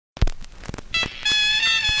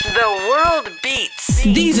The world beats.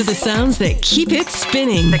 These are the sounds that keep it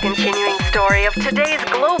spinning. The continuing story of today's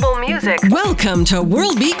global music. Welcome to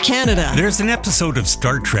World Beat Canada. There's an episode of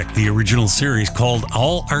Star Trek, the original series, called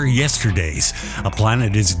All Our Yesterdays. A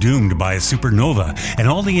planet is doomed by a supernova, and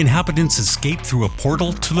all the inhabitants escape through a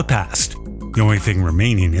portal to the past. The only thing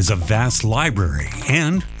remaining is a vast library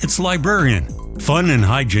and its librarian. Fun and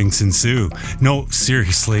hijinks ensue. No,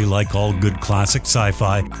 seriously, like all good classic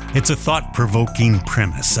sci-fi, it's a thought-provoking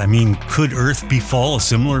premise. I mean, could Earth befall a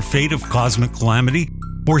similar fate of cosmic calamity?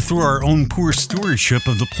 Or through our own poor stewardship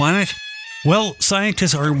of the planet? Well,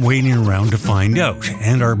 scientists are waiting around to find out,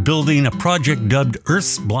 and are building a project dubbed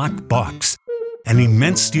Earth's Black Box, an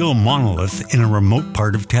immense steel monolith in a remote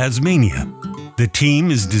part of Tasmania. The team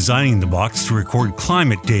is designing the box to record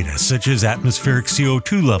climate data such as atmospheric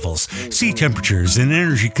CO2 levels, sea temperatures, and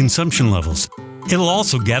energy consumption levels. It'll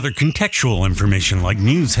also gather contextual information like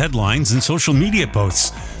news headlines and social media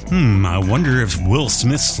posts. I wonder if Will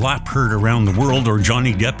Smith's slap heard around the world or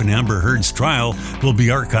Johnny Depp and Amber Heard's trial will be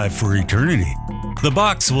archived for eternity. The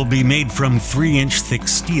box will be made from 3-inch thick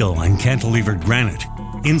steel and cantilevered granite.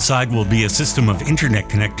 Inside will be a system of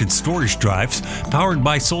internet-connected storage drives powered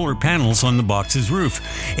by solar panels on the box's roof.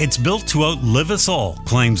 It's built to outlive us all,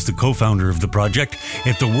 claims the co-founder of the project.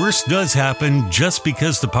 If the worst does happen, just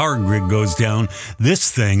because the power grid goes down,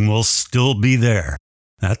 this thing will still be there.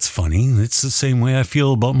 That's funny. It's the same way I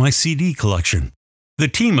feel about my CD collection. The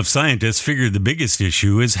team of scientists figured the biggest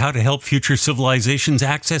issue is how to help future civilizations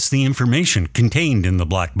access the information contained in the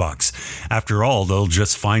black box. After all, they'll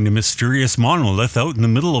just find a mysterious monolith out in the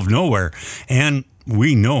middle of nowhere, and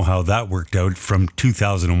we know how that worked out from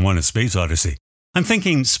 2001: A Space Odyssey. I'm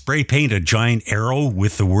thinking spray paint a giant arrow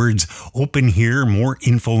with the words, "Open here, more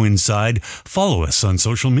info inside." Follow us on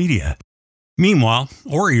social media. Meanwhile,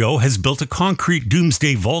 Oreo has built a concrete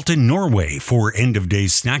doomsday vault in Norway for end-of-day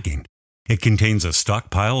snacking. It contains a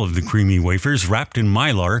stockpile of the creamy wafers wrapped in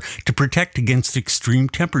mylar to protect against extreme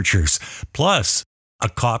temperatures, plus a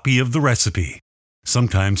copy of the recipe.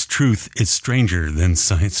 Sometimes truth is stranger than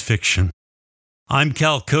science fiction. I'm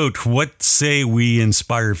Cal Cote. What say we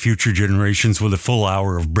inspire future generations with a full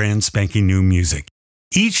hour of brand spanking new music?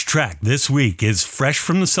 Each track this week is fresh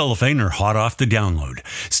from the cellophane or hot off the download,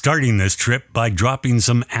 starting this trip by dropping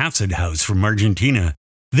some acid house from Argentina.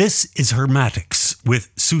 This is Hermetics with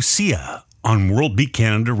Sucia on World Beat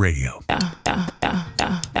Canada Radio.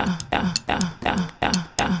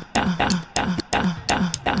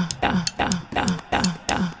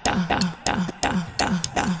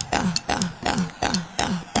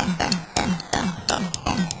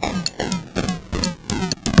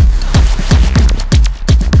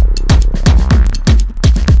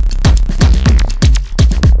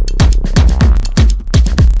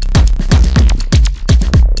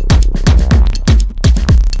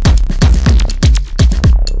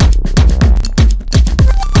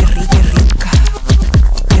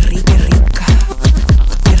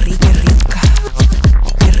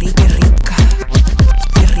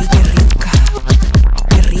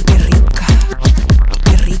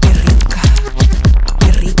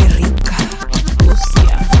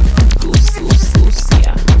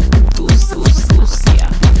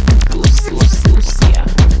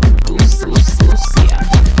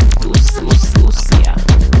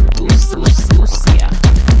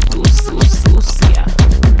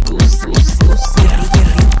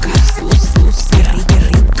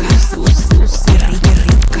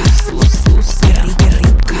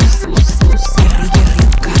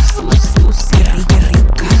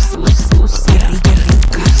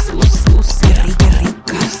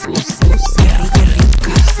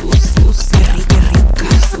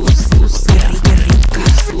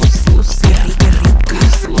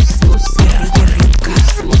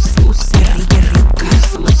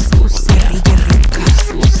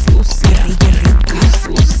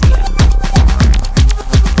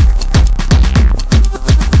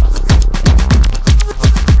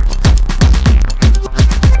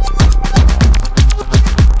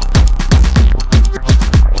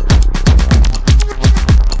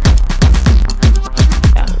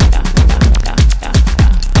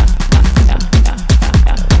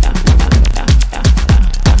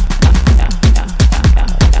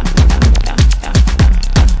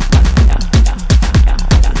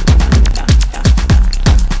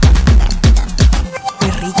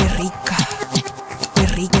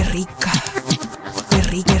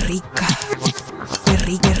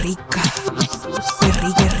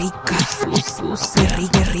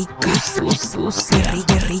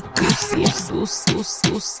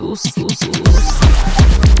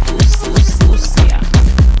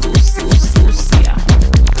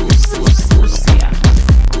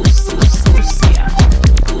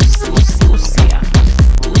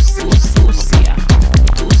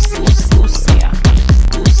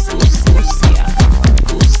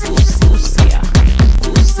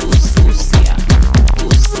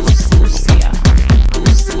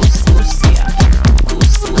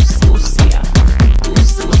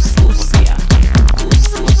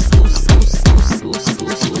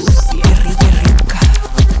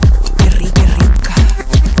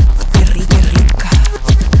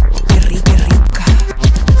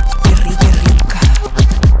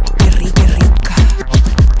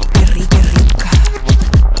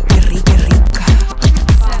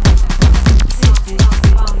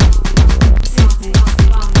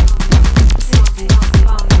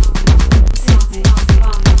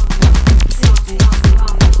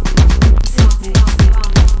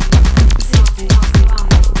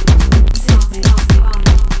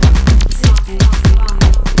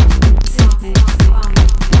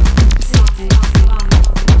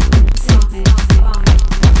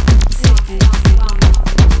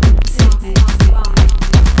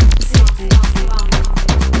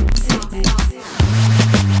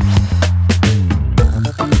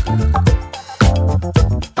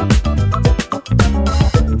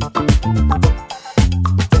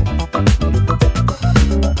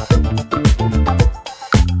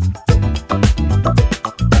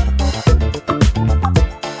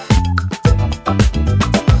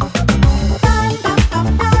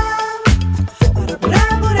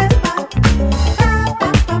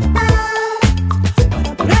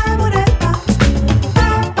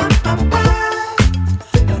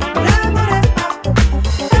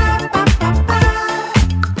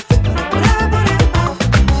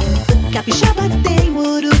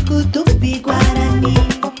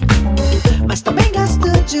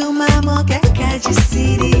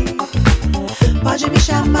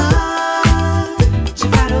 mar de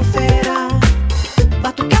farofeira.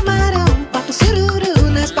 Boto camarão, boto sururu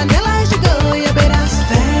nas panelas de goiabeiras.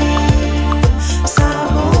 Vem,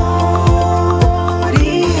 saboreia,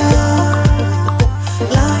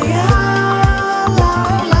 laia,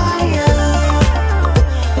 laia,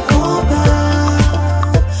 oba,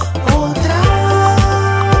 outra.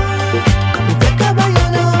 Fica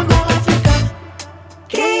baiana, Angola, África.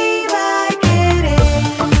 Quem vai querer?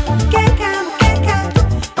 Queca, queca,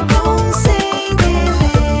 com sem beber.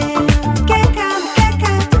 Queca,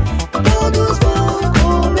 queca, todos vão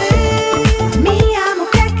comer. Minha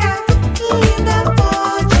moqueca, linda,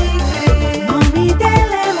 pode crer. Nome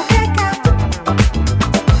dela é moqueca.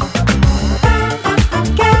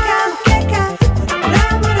 Queca, queca,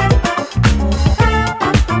 raburepa.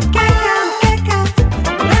 Queca, queca,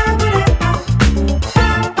 raburepa.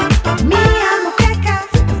 Minha moqueca,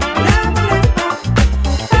 raburepa.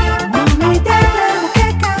 Nome dela é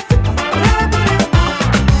moqueca,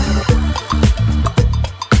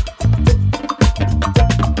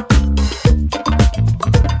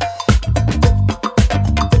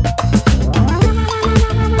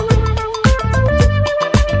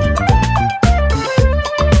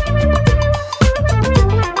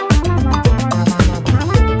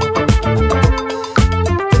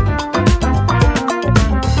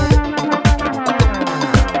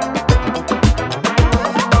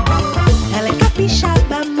 ela é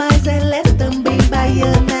capixaba, mas ela é também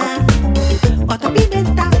baiana. Bota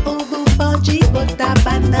pimenta, ovo, pode botar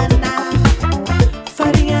banana.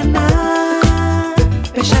 Farinha na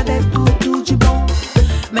peixada é tudo de bom.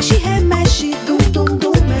 Mexe, remexe, dum, dum,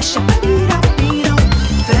 dum. Mexe, pira, pirão.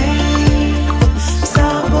 Vem,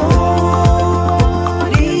 saboreia,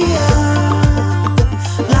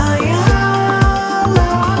 laia,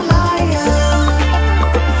 laia,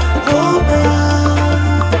 oba,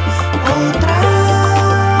 outra.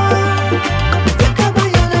 Fica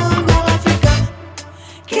baiana, Angola, África.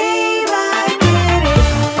 Quem vai querer?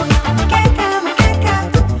 Queca, queca,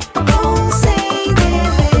 com sem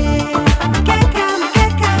beber. Queca,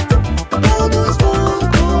 queca, todos vão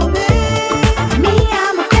comer. Minha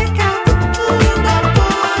moqueca, linda,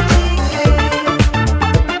 pode crer.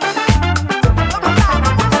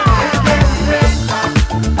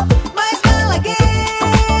 Mais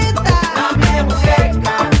malagueta, na minha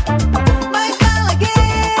moqueca. Mais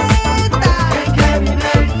malagueta, quem quer me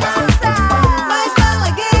ver? Mais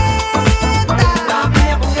malagueta, na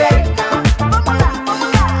minha moqueca. Vamos lá, vamos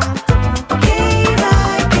lá. Quem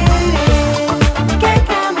vai querer?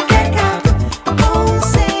 Queca, moqueca, com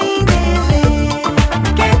sem beber.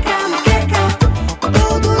 Queca, moqueca,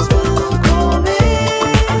 todos vão comer.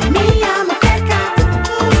 Minha moqueca,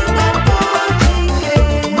 linda, pode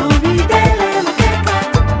crer. Nome dela é moqueca.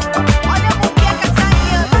 Olha a moqueca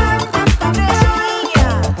saindo, fresquinha,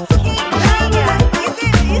 quentinha e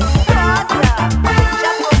deliciosa.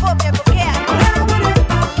 Já provou minha moqueca?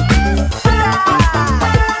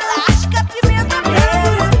 Lasca a pimenta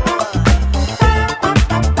mesmo.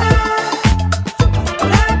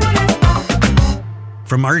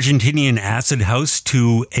 From Argentinian acid house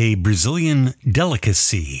to a Brazilian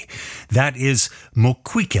delicacy. That is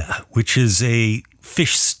moquica, which is a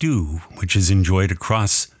fish stew, which is enjoyed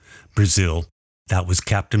across Brazil. That was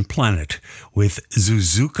Captain Planet with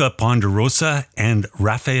Zuzuka Ponderosa and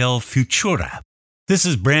Rafael Futura. This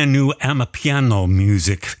is brand new Amapiano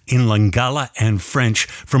music in Lingala and French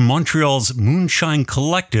from Montreal's Moonshine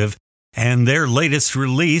Collective and their latest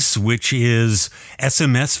release, which is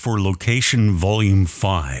SMS for Location Volume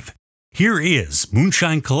 5. Here is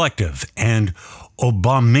Moonshine Collective and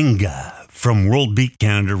Obaminga from World Beat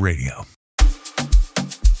Canada Radio.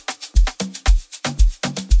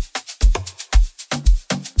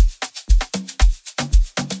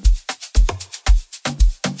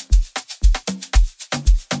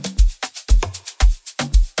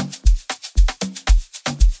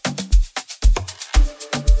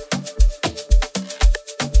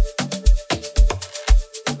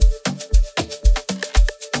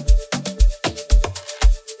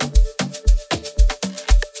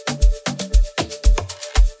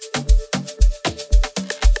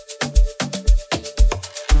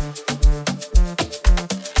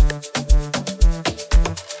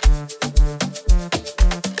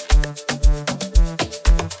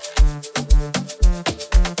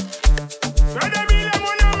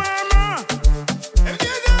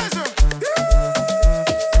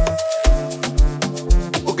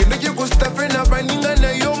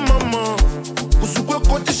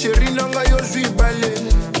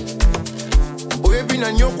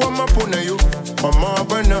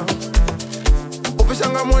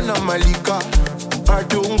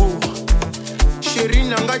 Chérie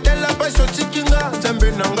nanga tela pa soti kinga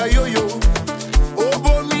Zambe nanga yoyo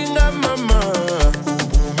Obo minga mama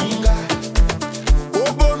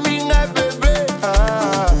Obo minga bébé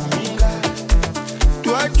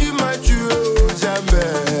Toi tu m'as tué au Zambé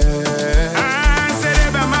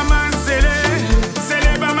Célèbre maman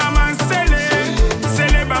célèbre maman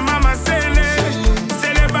célèbre maman célèbre maman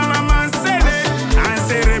célèbre maman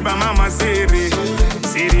célèbre maman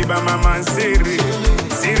célèbre maman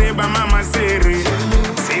célèbre maman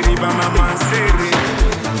célèbre maman célèbre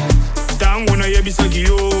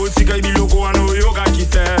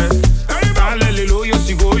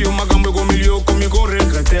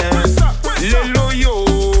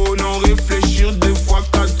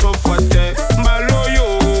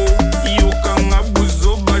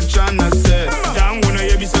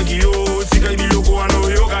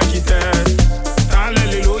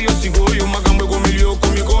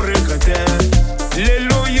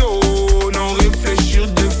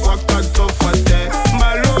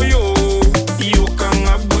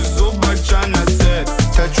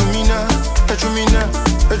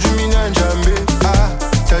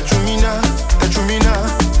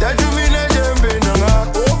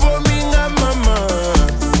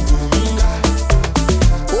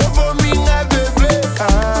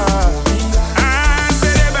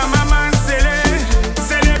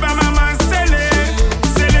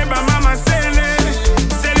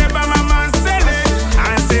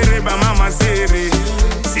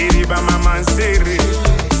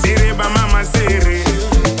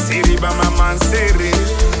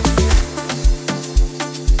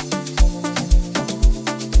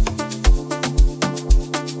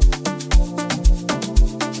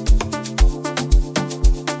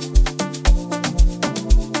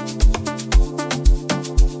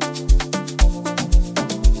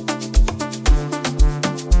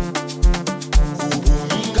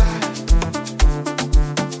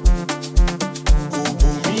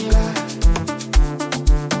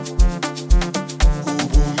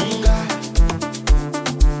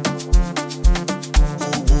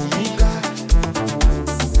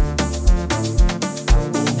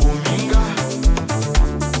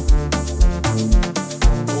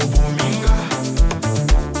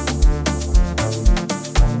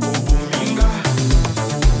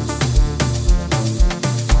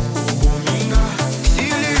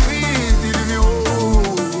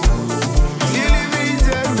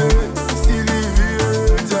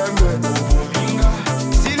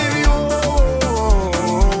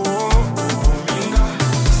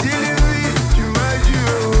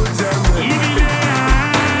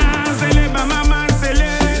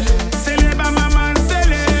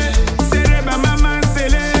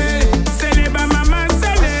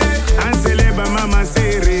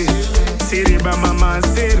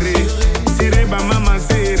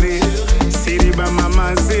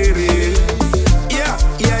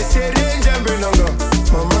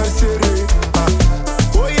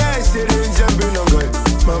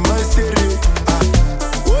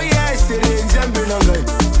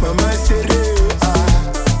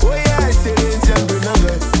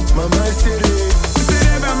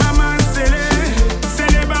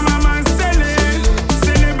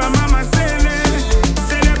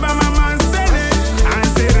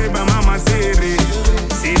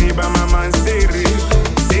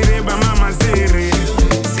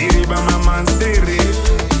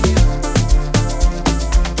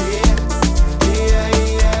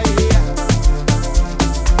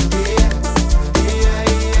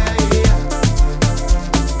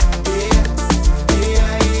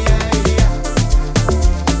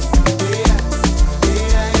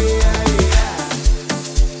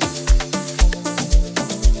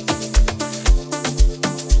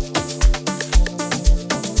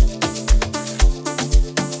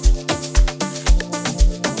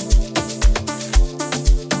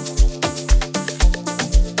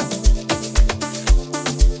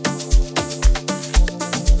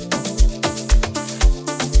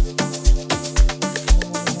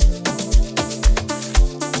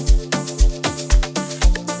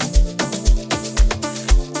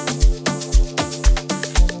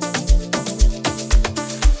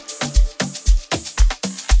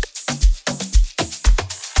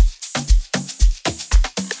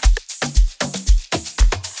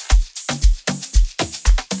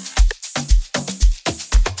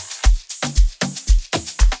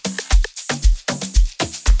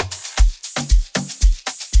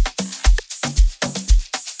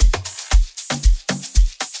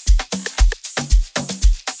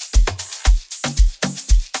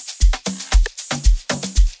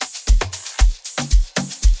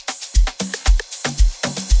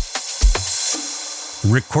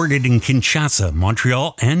recorded in Kinshasa,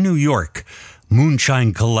 Montreal, and New York.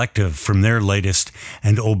 Moonshine Collective from their latest,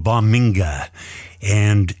 and Obaminga.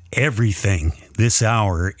 And Everything this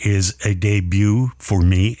hour is a debut for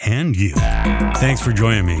me and you. Thanks for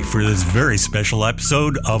joining me for this very special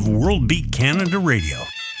episode of World Beat Canada Radio.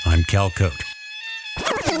 I'm Cal Cote.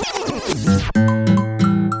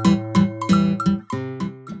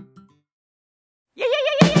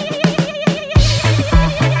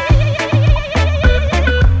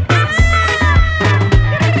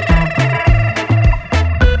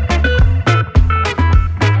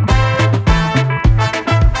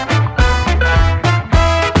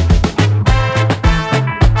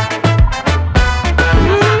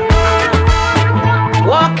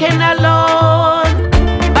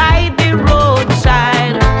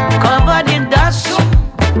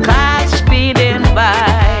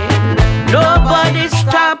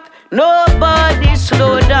 Nobody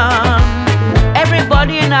slow down.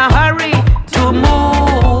 Everybody in a hurry to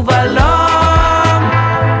move along.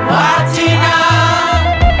 Watina,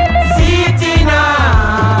 Sitina,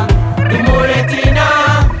 Muretina,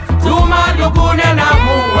 Tuma Lugune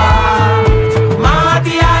Namua,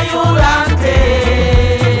 Mati Ayulante,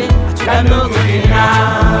 Kanugina.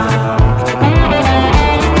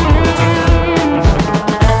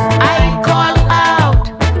 I call out,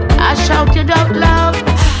 I shouted out loud.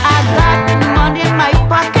 Money in my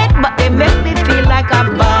pocket, but they make me feel like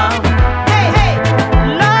I'm bound. Hey, hey,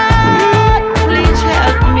 Lord, please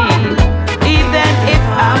help me, even if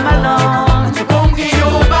I'm alone.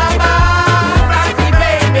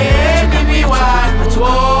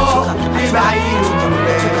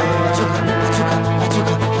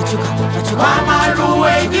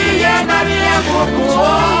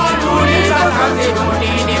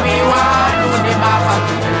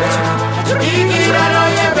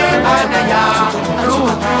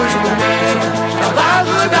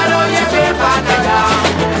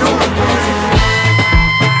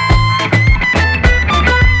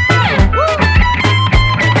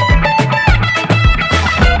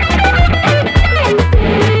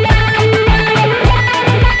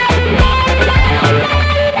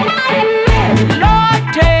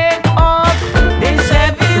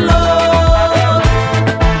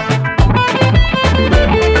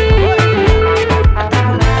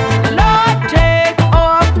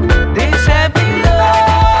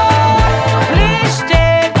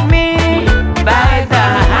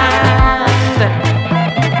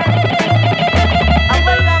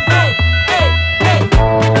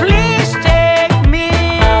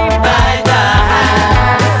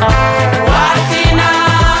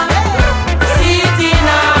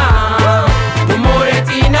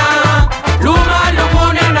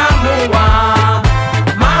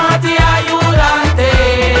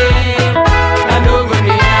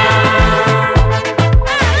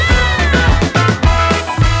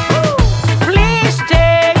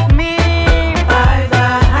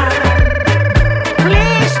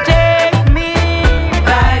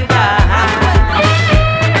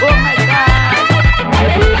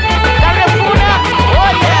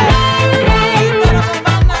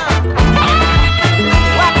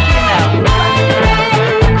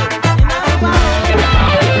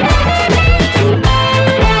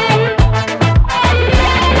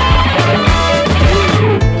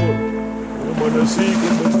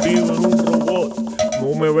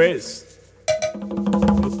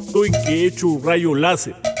 Rayo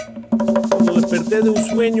láser. Cuando desperté de un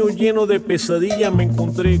sueño lleno de pesadilla, me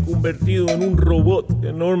encontré convertido en un robot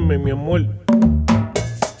enorme, mi amor.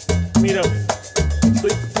 Mírame,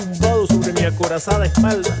 estoy tumbado sobre mi acorazada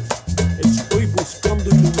espalda. Estoy buscando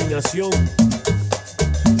iluminación.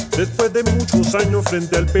 Después de muchos años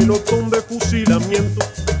frente al pelotón de fusilamiento,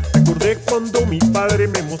 recordé cuando mi padre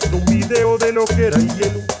me mostró un video de lo que era el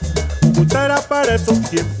hielo. Bogotá era para esos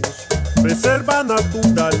tiempos reserva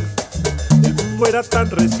natural. El mundo era tan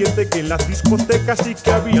reciente que en las discotecas sí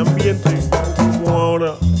que había ambiente. Como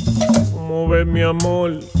ahora, como ves mi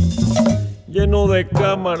amor, lleno de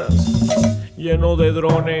cámaras, lleno de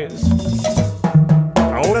drones.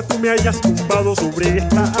 Ahora tú me hayas tumbado sobre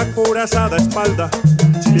esta acorazada espalda.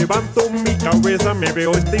 Si levanto mi cabeza me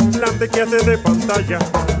veo este implante que hace de pantalla.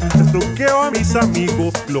 Estoqueo a mis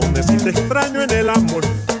amigos clones y te extraño en el amor.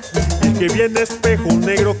 Y el que viene espejo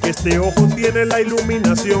negro, que este ojo tiene la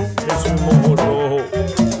iluminación. Es un ojo rojo,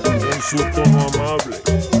 en su tono amable,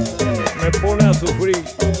 me pone a sufrir.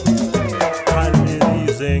 Me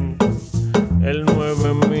dicen el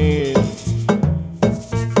 9000.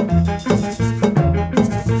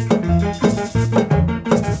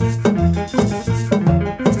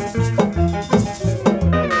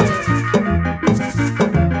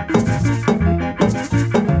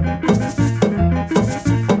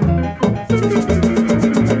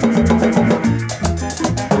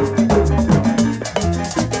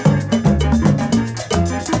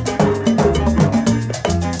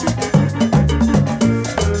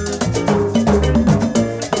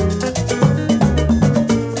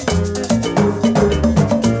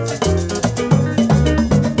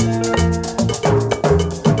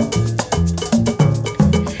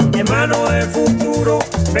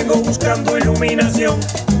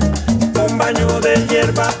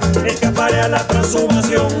 hierba, escaparé a la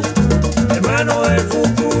transhumación. Hermano del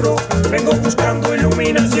futuro, vengo buscando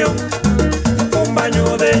iluminación. Un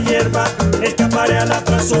baño de hierba, escaparé a la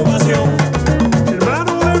transhumación.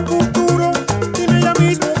 Hermano del futuro, dime ya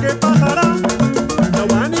mismo qué pasará. La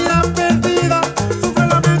humanidad perdida, sufre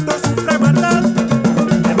lamento, sufre maldad.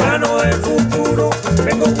 Hermano del futuro,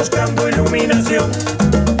 vengo buscando iluminación.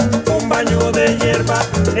 Un baño de hierba,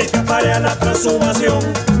 escaparé a la transhumación.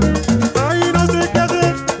 Ay, no sé qué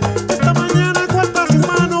hacer. Esta mañana cual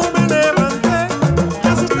transhumano me levanté. Me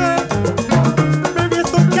asusté, me vi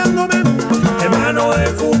estoqueándome. Hermano del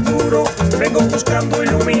futuro, vengo buscando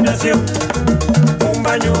iluminación. Un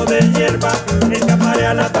baño de hierba, escaparé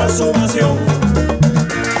a la transhumación.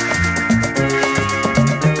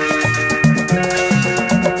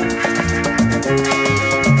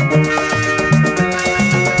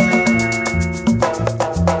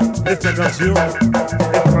 Esta canción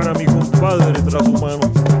es para mi compadre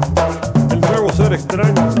transhumano, el nuevo ser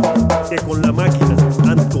extraño que con la máquina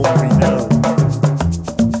han combinado.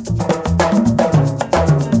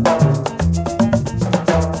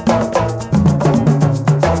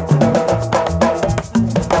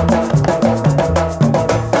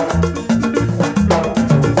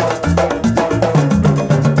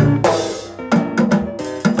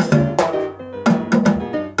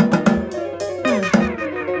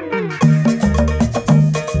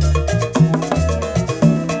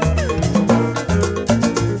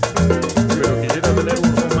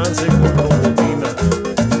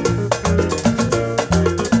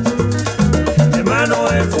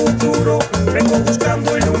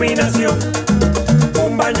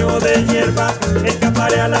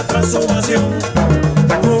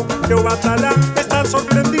 Tango de Obatalá están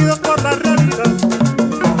sorprendidos por la realidad.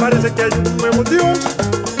 Parece que hay un nuevo Dios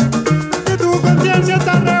que tu conciencia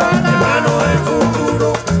está arrebata. Hermano del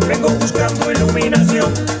futuro, vengo buscando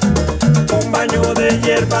iluminación. Un baño de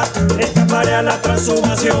hierba, escaparé a la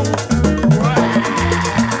transhumación.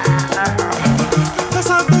 Los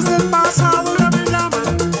santos del pasado ya me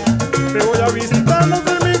llaman. Me voy a visitarlos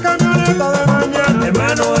de mi camioneta de mañana.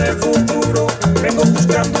 Hermano del futuro, vengo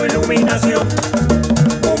buscando iluminación.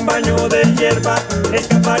 Un baño de hierba,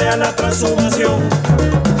 escaparé a la transhumación.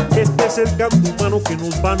 Este es el canto humano que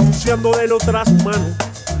nos va anunciando de lo transhumano.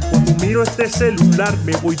 Cuando miro este celular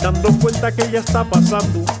me voy dando cuenta que ya está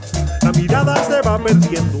pasando. La mirada se va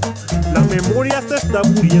perdiendo, la memoria se está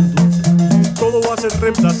muriendo. Todo va a ser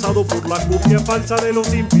reemplazado por la copia falsa de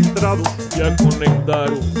los infiltrados. Ya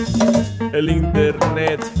conectaron el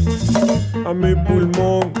internet a mi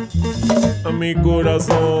pulmón, a mi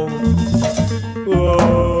corazón.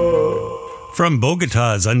 From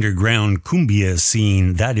Bogota's underground cumbia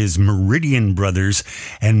scene, that is Meridian Brothers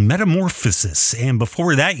and Metamorphosis. And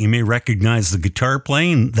before that, you may recognize the guitar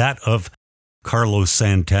playing, that of Carlos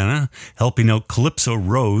Santana, helping out Calypso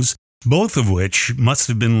Rose, both of which must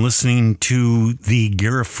have been listening to the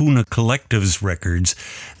Garifuna Collective's records.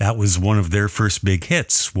 That was one of their first big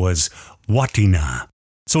hits, was Watina.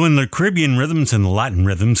 So when the Caribbean rhythms and the Latin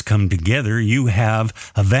rhythms come together, you have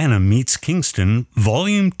Havana Meets Kingston,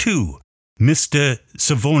 Volume 2. Mr.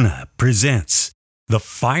 Savona presents The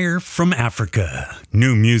Fire from Africa.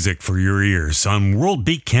 New music for your ears on World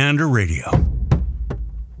Beat Canada Radio.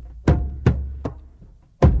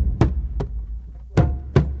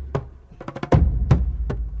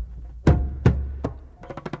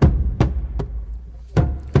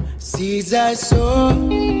 Seeds I sow,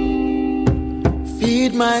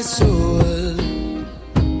 feed my soul.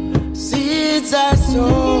 Seeds I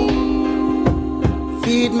sow,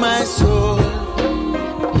 feed my soul.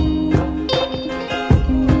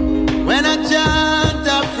 When I chant,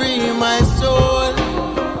 I free my soul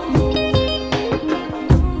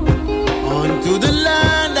onto the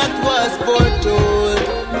land that was foretold.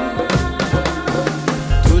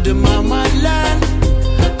 To the mama land,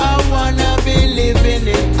 I wanna be living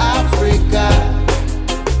in Africa.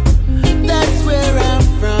 That's where I'm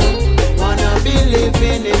from. Wanna be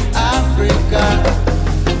living in Africa.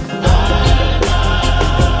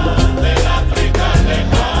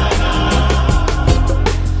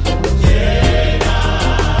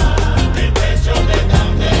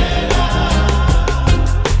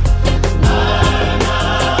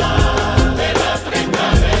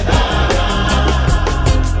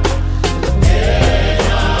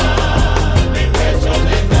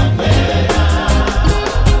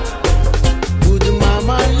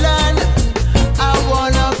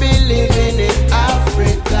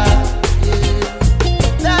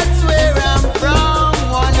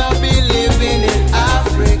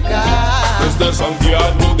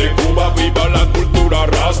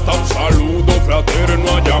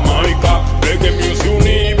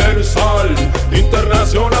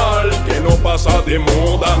 pasa de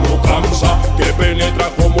moda, no cansa, que penetra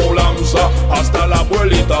como lanza, hasta la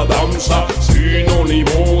abuelita danza,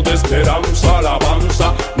 sinónimo de esperanza,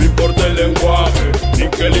 alabanza, no importa el lenguaje, ni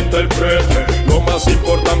que el interprete, lo más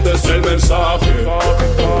importante es el mensaje.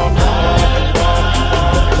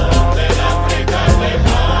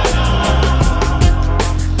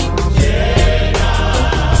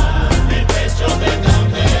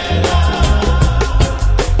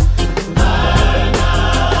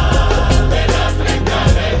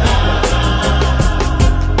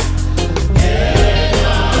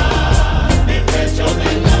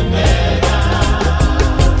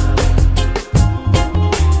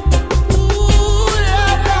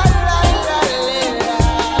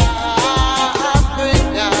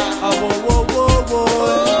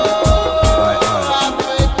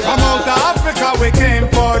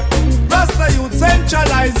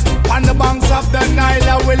 On the banks of the Nile,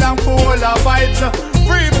 I will unfold our vibes.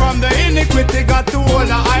 Free from the iniquity, got to all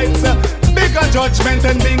the heights. Bigger judgment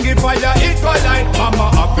and bingy fire, equalite. Mama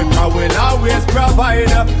Africa will always provide.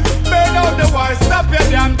 Burn out the war, stop your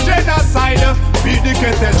damn genocide. Be the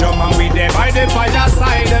kettle drum and we there by the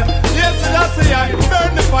fireside. Yes, that's the eye,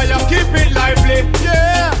 burn the fire, keep it lively.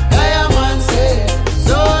 Yeah. Diamond say,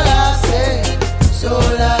 soul I say, soul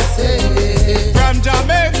I say. From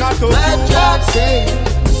Jamaica to Cuba. Say,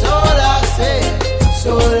 soul I say,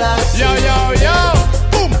 soul I say. Yo, yo, yo.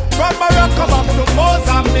 Boom. From Morocco up to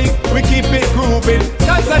Mozambique, we keep it grooving.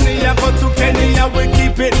 Tanzania go to Kenya, we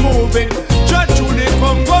keep it moving. Church to the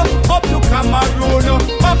Congo, up to Cameroon,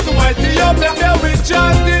 up to Ethiopia, there we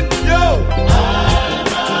chanting. Yo.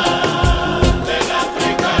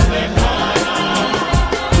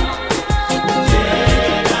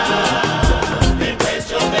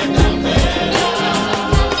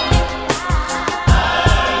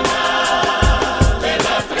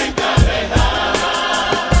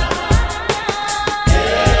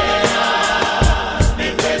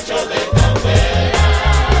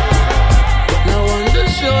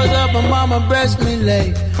 Mama breast me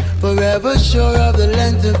lay, forever sure of the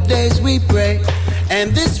length of days we pray.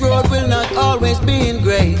 And this road will not always be in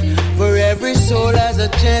gray, for every soul has a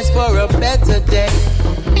chance for a better day.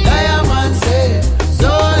 Diamond say,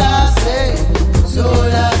 soul I say,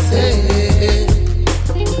 soul I say.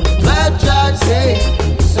 Bad God say,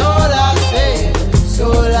 soul I say,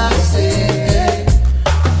 soul I say.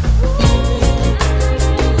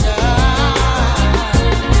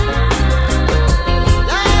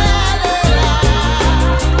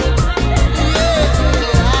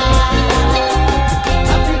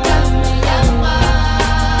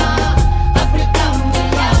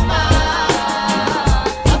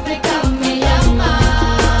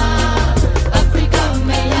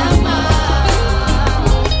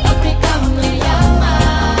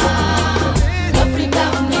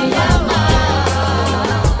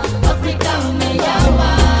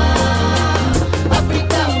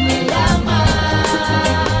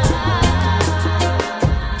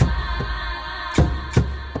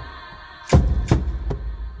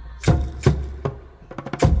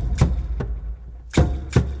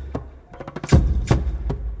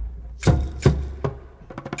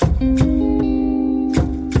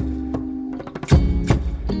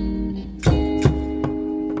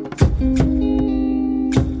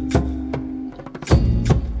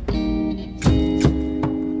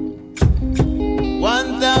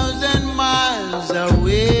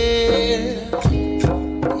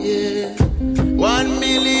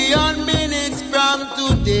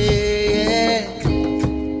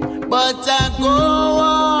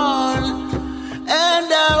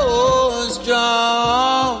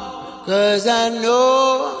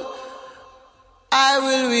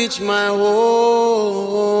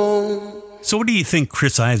 So what do you think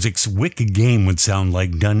Chris Isaak's Wicked Game would sound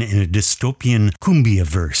like done in a dystopian cumbia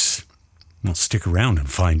verse? Well, stick around and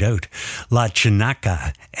find out. La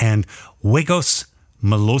Chinaca and Juegos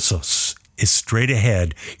Malosos is straight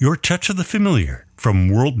ahead. Your touch of the familiar from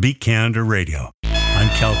World Beat Canada Radio. I'm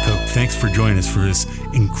Cal Cook. Thanks for joining us for this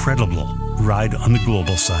incredible ride on the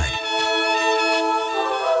global side.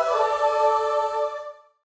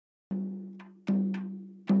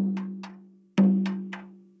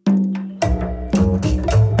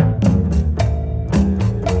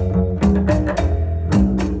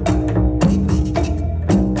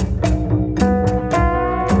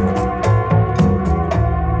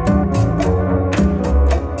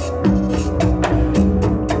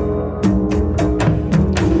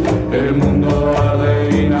 El mundo arde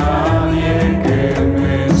y nadie que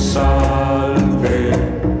me salve.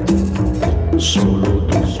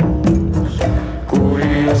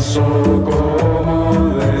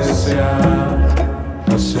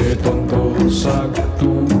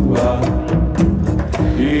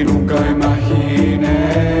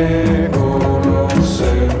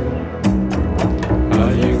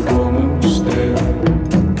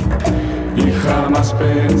 jamás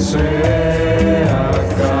pensé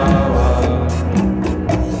acabar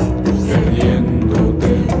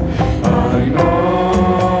perdiéndote. Ay, no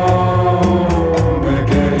me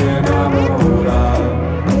quería enamorar.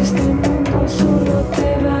 Este mundo solo te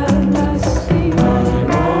va a lastimar.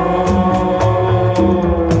 Ay, no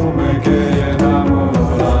me quería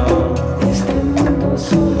enamorar. Este mundo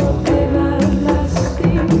solo te va a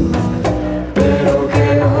lastimar. Pero qué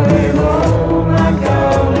juego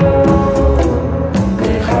macabro,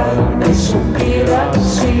 dejarme suspirar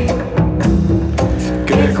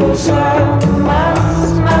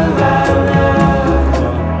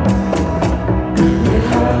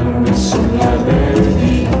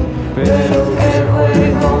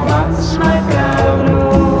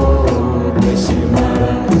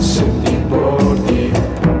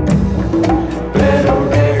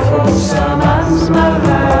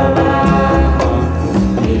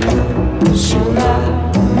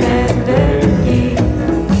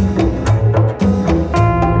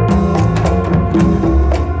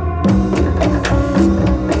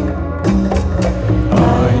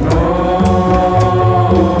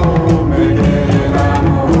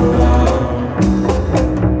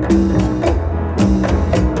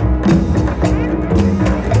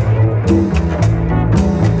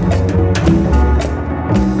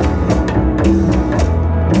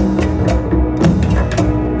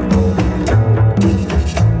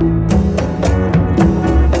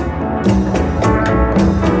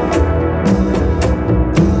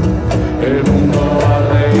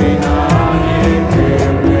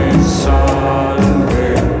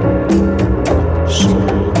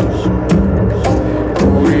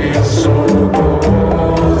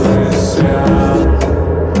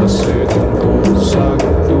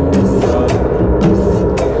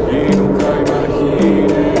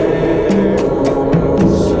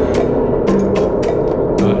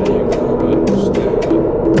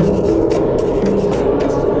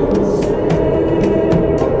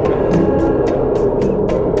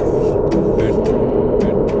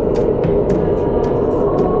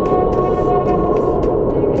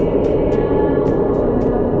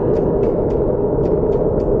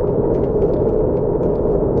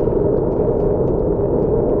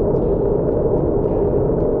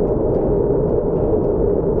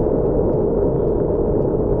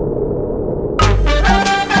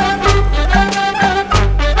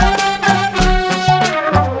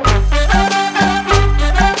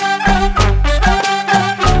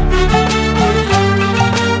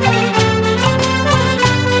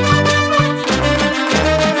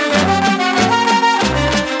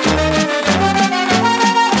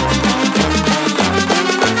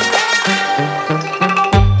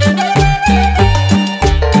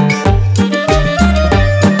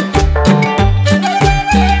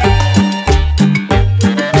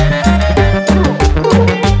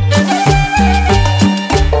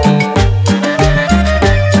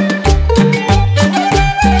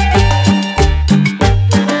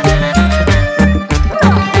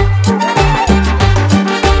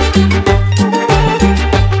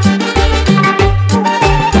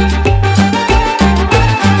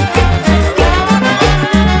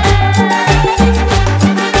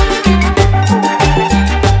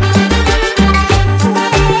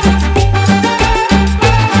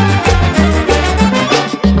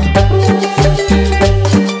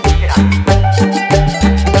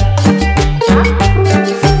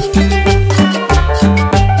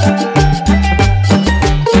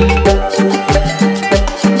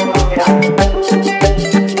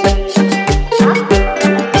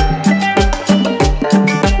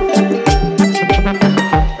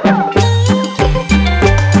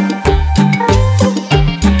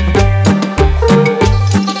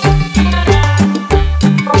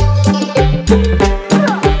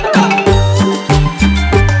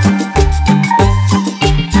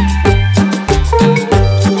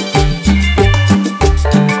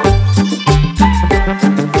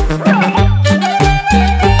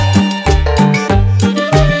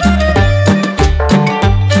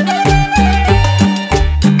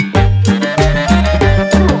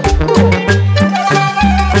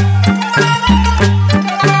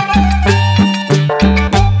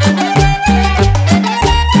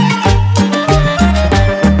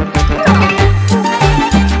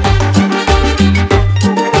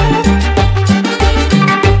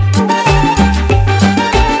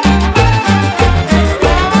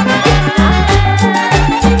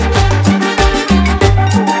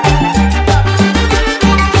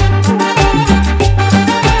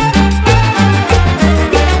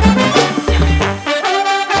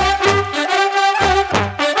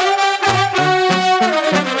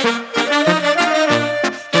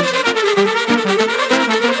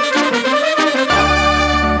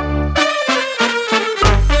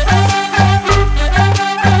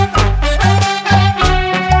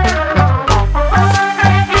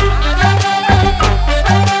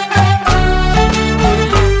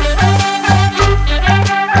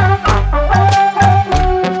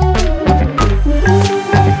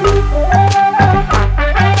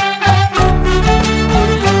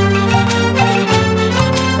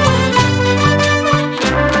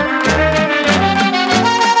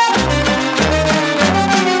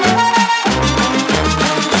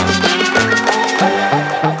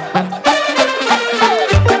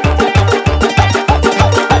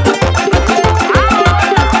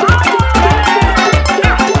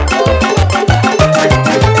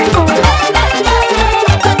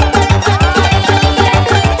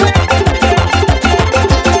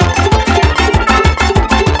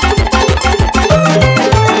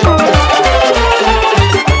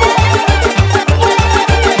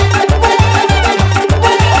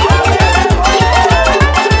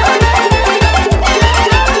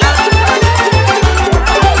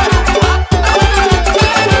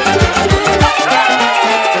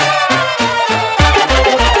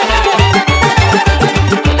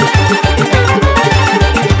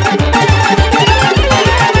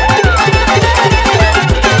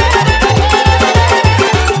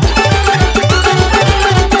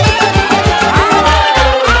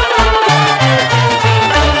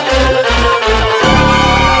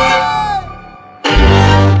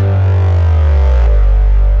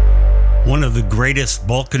greatest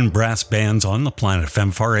Balkan brass bands on the planet,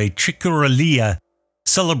 Fanfare Ciocărlia,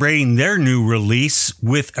 celebrating their new release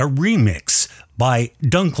with a remix by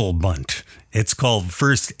Dunkelbunt. It's called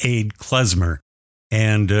First Aid Klezmer.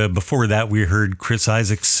 And before that, we heard Chris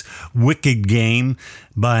Isaak's Wicked Game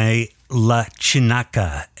by La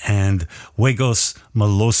Chinaca and Juegos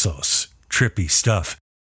Malosos. Trippy stuff.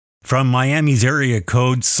 From Miami's area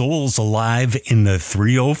code, Souls Alive in the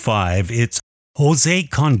 305, it's Jose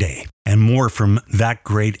Conde and more from that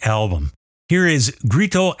great album. Here is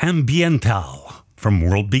Grito Ambiental from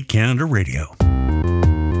World Beat Canada Radio.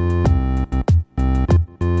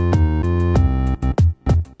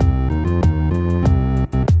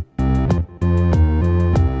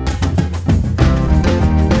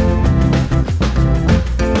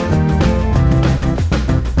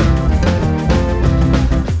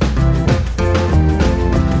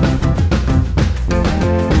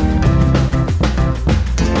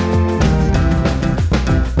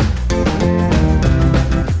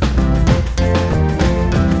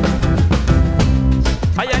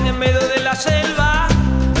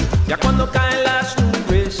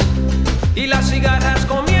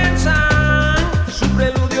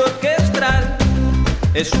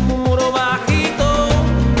 Es un murmuro bajito,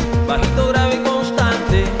 bajito, grave y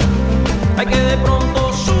constante. Hay que de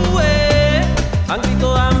pronto sube a un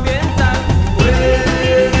grito ambiental.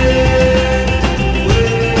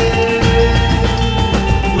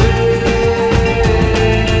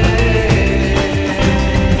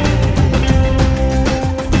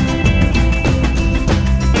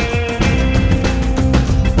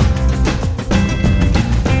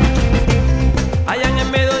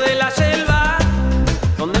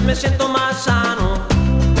 Me siento más sano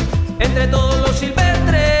entre todos los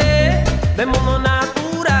silvestres del mundo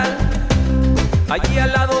natural. Allí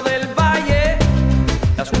al lado del valle,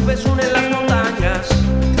 las nubes unen las montañas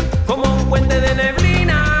como un puente de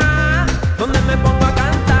neblina donde me pongo a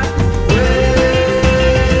cantar.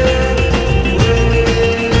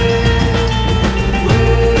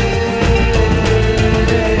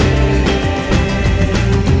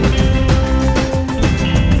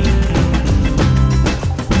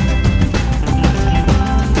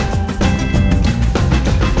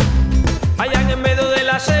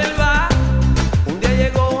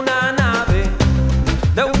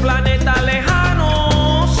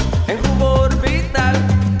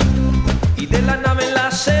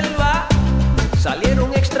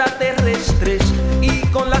 Y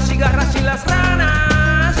con las cigarras y las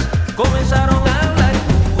ranas comenzaron a hablar.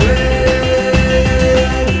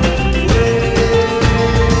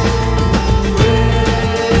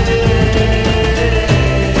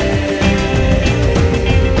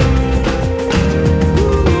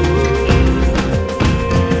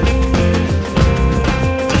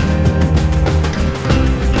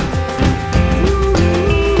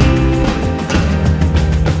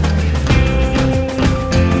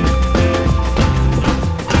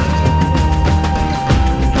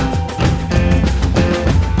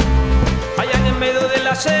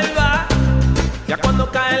 Ya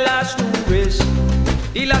cuando caen las nubes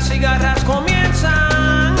y las cigarras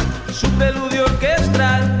comienzan su preludio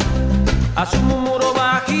orquestral a su murmuro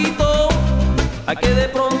bajito, a que de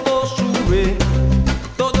pronto sube,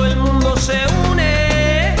 todo el mundo se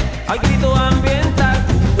une al grito ambiental.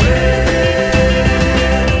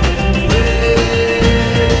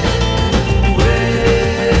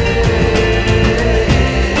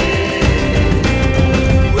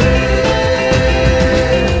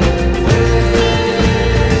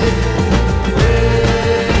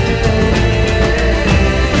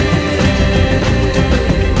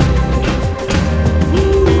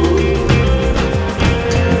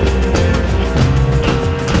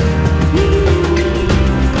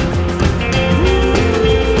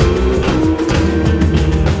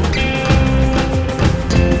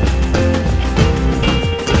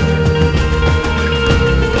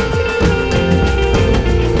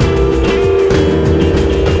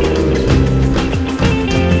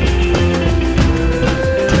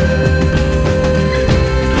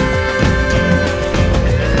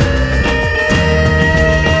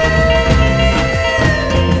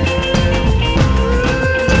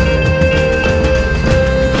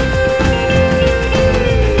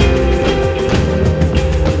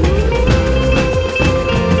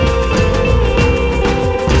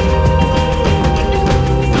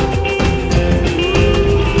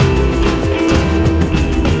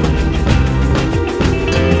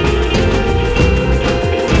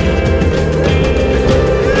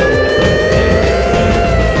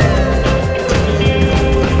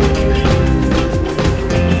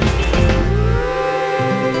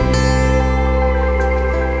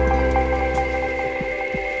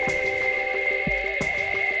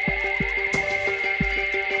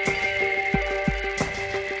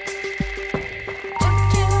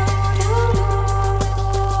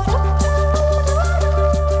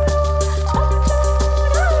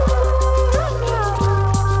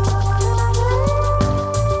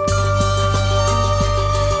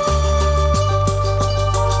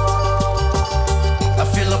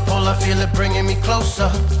 feel it bringing me closer.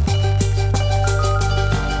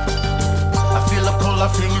 I feel a pull, I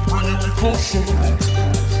feel it bringing me closer.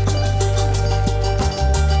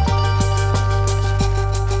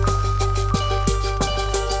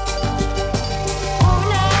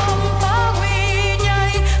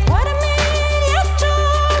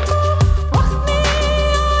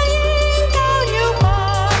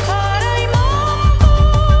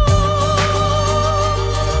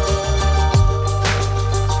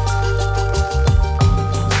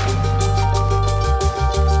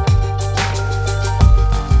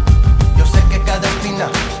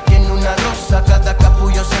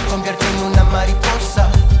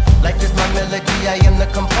 I am the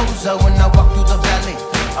composer. When I walk through the valley,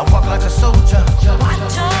 I walk like a soldier.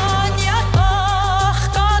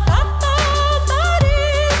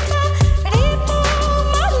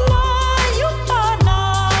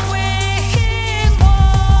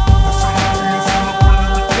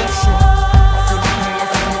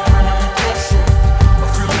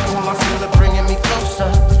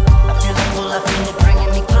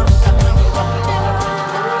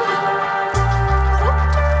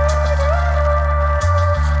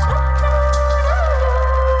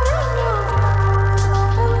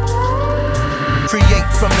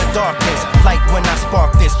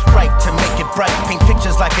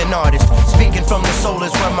 An artist, speaking from the soul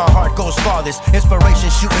is where my heart goes farthest. Inspiration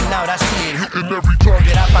shooting out, I see it hitting every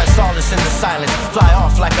target. I find solace in the silence, fly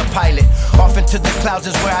off like a pilot. Off into the clouds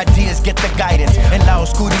is where ideas get the guidance. En la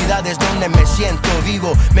oscuridad es donde me siento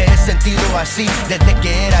vivo. Me he sentido así desde que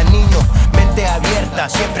era niño. Mente abierta,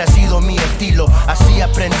 siempre ha sido mi estilo. Así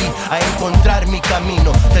aprendí a encontrar mi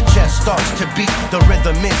camino. The chest starts to beat, the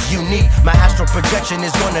rhythm is unique. My astral projection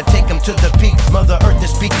is gonna take him to the peak. Mother Earth is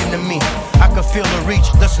speaking to me. I can feel the reach,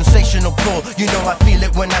 the sensational pull. You know I feel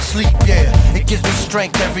it when I sleep, yeah. It gives me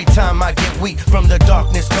strength every time I get weak. From the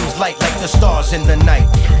darkness comes light like the stars in the night.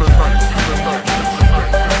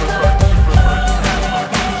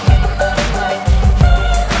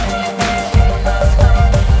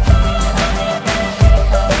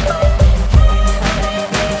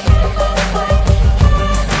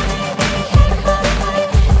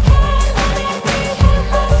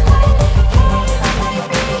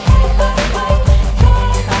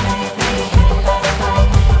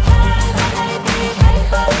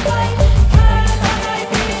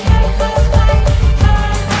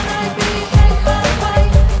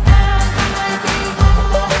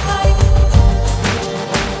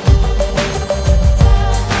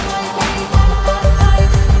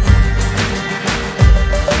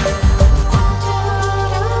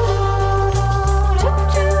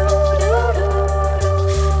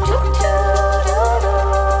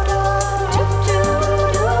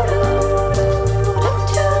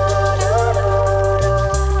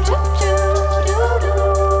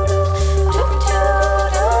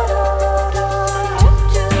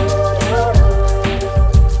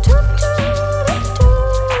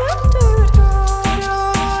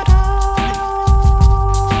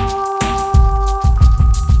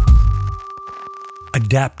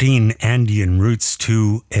 Adapting Andean roots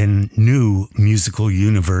to a new musical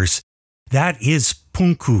universe. That is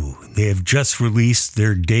Punku. They have just released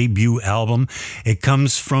their debut album. It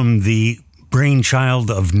comes from the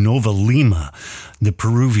brainchild of Nova Lima, the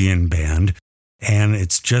Peruvian band, and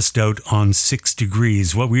it's just out on 6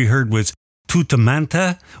 Degrees. What we heard was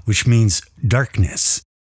Tutamanta, which means darkness.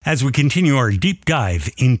 As we continue our deep dive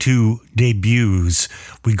into debuts,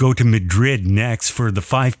 we go to Madrid next for the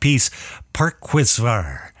 5-piece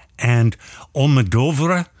Parquesvar and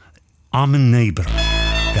Almodóvar Amenabar.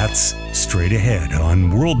 That's straight ahead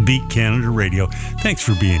on World Beat Canada Radio. Thanks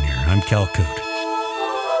for being here. I'm Cal Cote.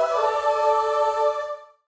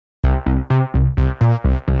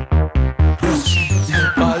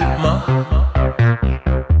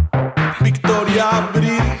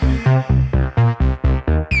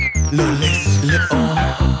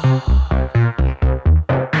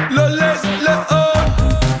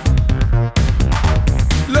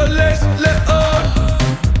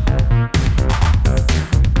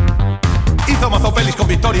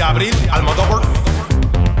 Abril, Almodóvar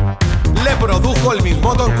le produjo el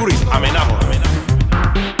mismo Tom Cruise, Amenábar.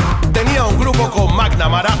 Tenía un grupo con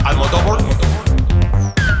McNamara, Almodóvar.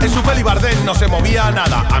 En su peli Bardem no se movía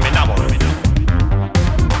nada, Amenábar.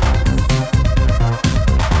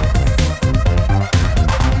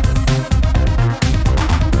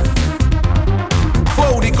 Fue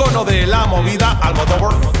un icono de la movida,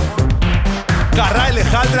 Almodóvar. Carrà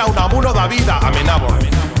Alejandra Unamuno da vida, Amenábar.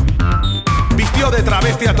 Vistió de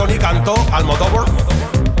travesti a Tony Cantó, Almodóvar.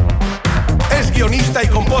 Es guionista y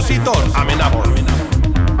compositor, Amenábar.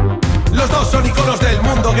 Los dos son iconos del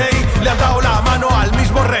mundo gay, le han dado la mano al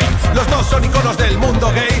mismo rey. Los dos son iconos del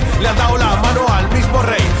mundo gay, le han dado la mano al mismo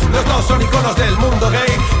rey. Los dos son iconos del mundo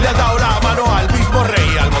gay, le han dado la mano al mismo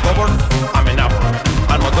rey. Almodóvar, Amenábar,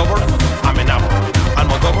 Almodóvar, Amenábar,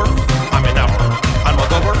 Almodóvar, Amenábar,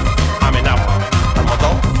 Almodóvar, Amenábar,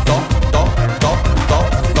 Almodóvar,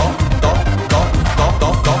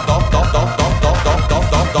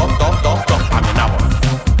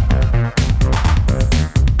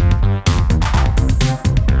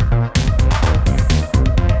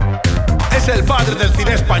 es el padre del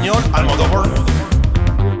cine español, Almodóvar.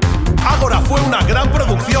 Ágora fue una gran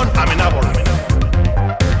producción, Amenábar.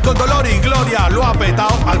 Con dolor y gloria lo ha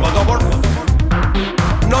petado, Almodóvar.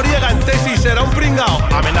 Noriega en tesis era un pringao,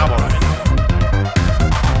 Amenábar.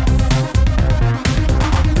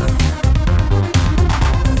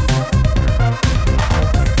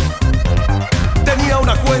 Tenía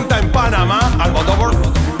una cuenta en Panamá, Almodóvar.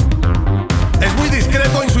 Es muy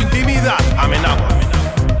discreto en su intimidad, Amenábar.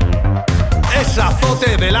 Es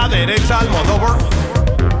azote de la derecha, Almodóvar.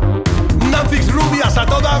 Nancy's rubias a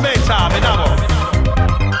toda mecha, Amenábar.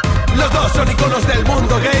 Los dos son iconos del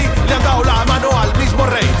mundo gay, le han dado la mano al mismo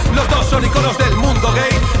rey. Los dos son iconos del mundo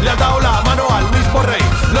gay, le han dado la mano al mismo rey.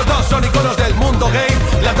 Los dos son iconos del mundo gay,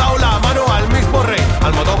 le han dado la mano al mismo rey.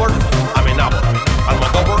 Almodóvar, Amenábar,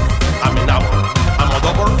 Almodóvar, Amenábar,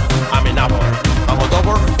 Almodóvar, Amenábar,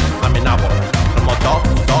 Almodóvar, Amenábar,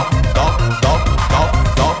 Almodóvar,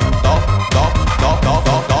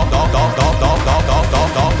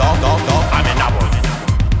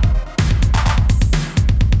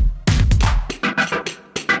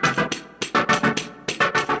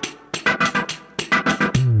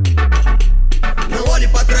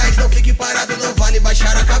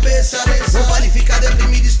 não vale ficar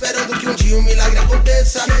deprimido esperando que um dia um milagre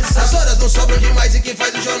aconteça. As horas não sobram demais e quem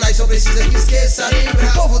faz os jornais só precisa que esqueça.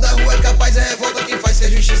 O povo da rua é capaz, é revolta quem faz que a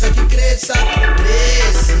justiça que cresça.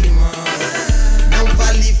 Cresce, irmão, não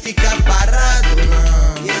vale ficar parado,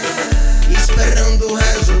 não, esperando o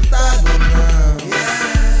resultado, não.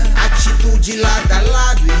 Atitude lado a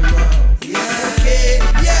lado, irmão, porque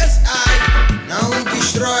yes, I não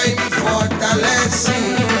destrói, me fortalece.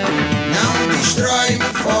 Não destrói, me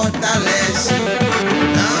fortalece.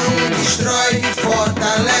 Não destrói, me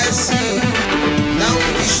fortalece. Não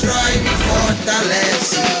destrói, me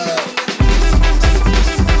fortalece.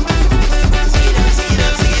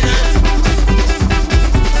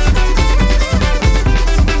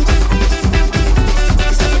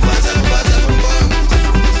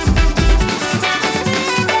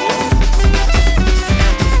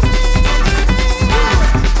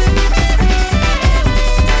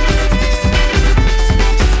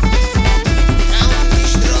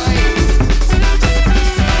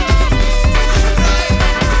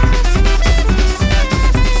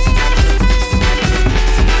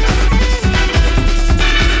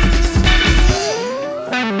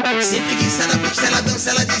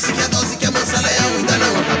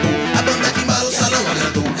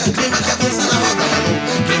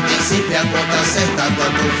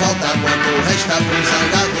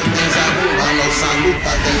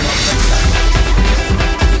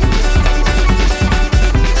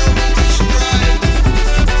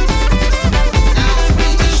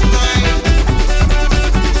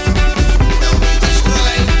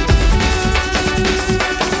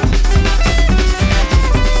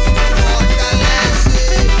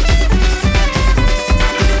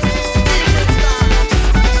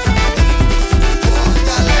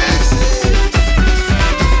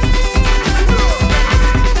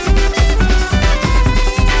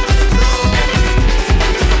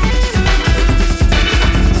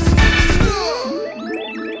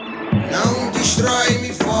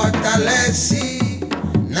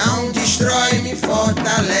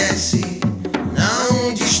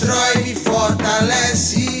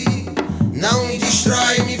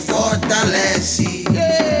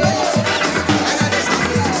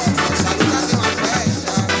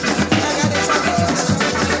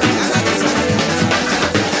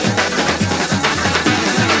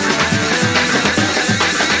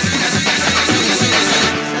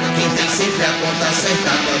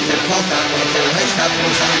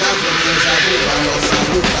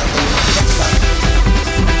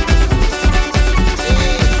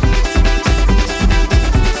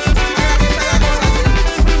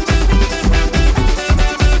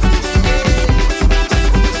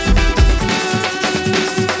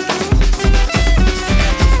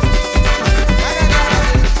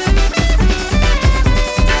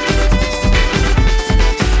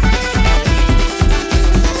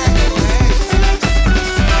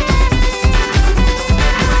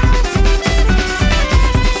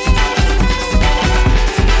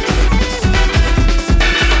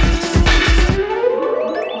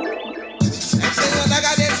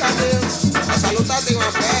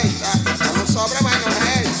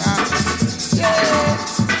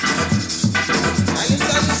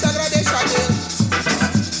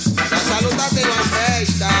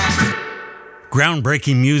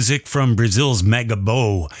 Groundbreaking music from Brazil's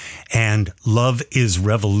Megabo and Love is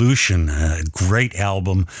Revolution, a great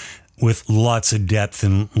album with lots of depth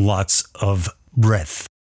and lots of breadth.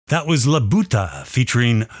 That was Labuta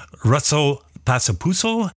featuring Russo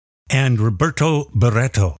Passapuso and Roberto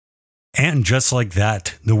Barreto. And just like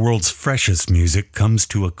that, the world's freshest music comes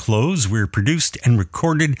to a close. We're produced and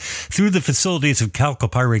recorded through the facilities of Calco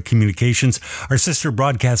Pirate Communications. Our sister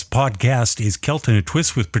broadcast podcast is Kelton a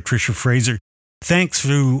Twist with Patricia Fraser. Thanks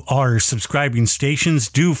to our subscribing stations.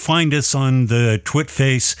 Do find us on the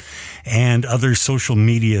TwitFace and other social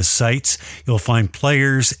media sites. You'll find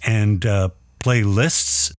players and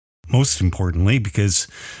playlists, most importantly, because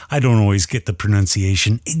I don't always get the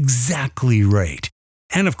pronunciation exactly right.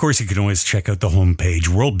 And of course, you can always check out the homepage,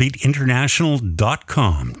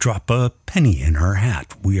 worldbeatinternational.com. Drop a penny in our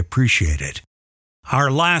hat. We appreciate it.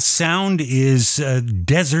 Our last sound is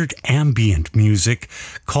desert ambient music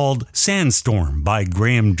called Sandstorm by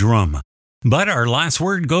Graham Drum. But our last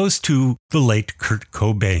word goes to the late Kurt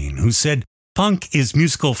Cobain, who said, "Punk is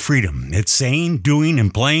musical freedom. It's saying, doing,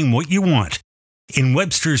 and playing what you want." In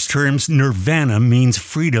Webster's terms, nirvana means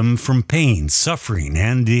freedom from pain, suffering,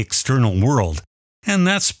 and the external world. And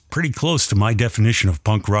that's pretty close to my definition of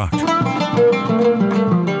punk rock.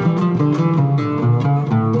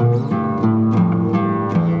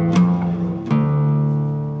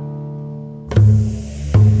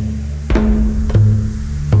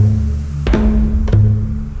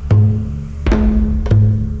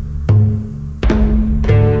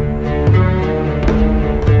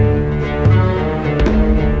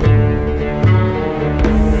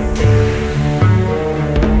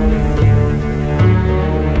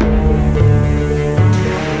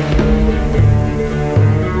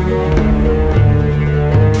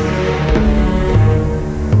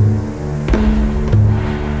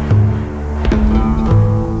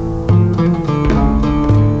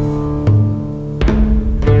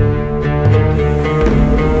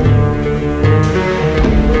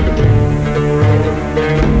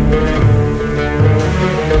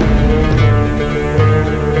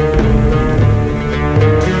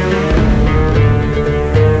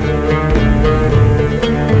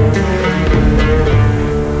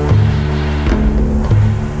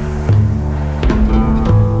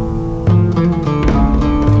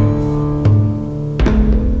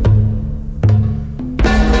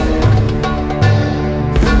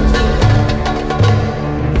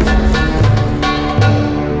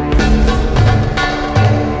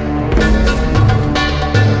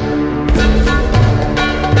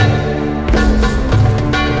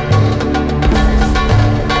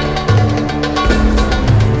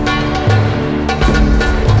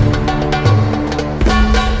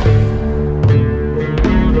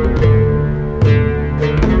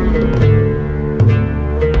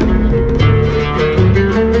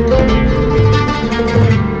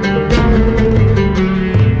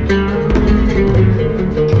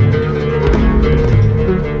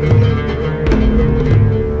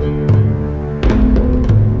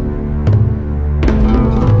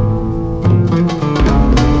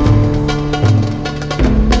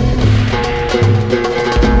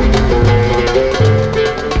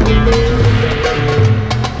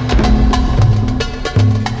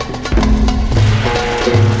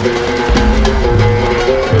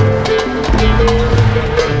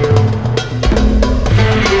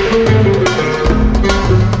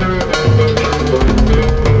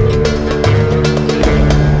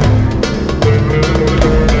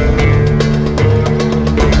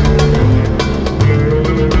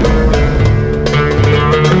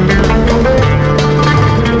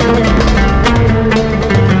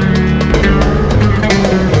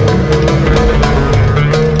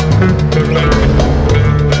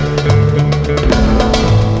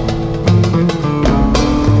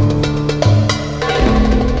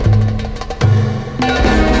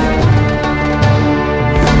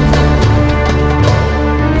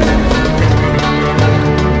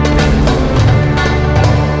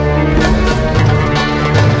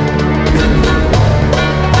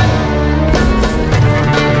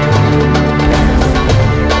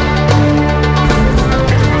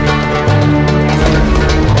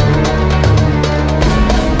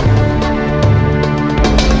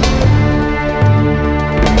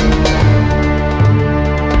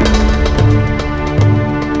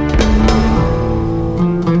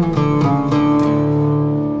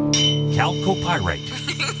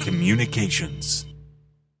 Communications.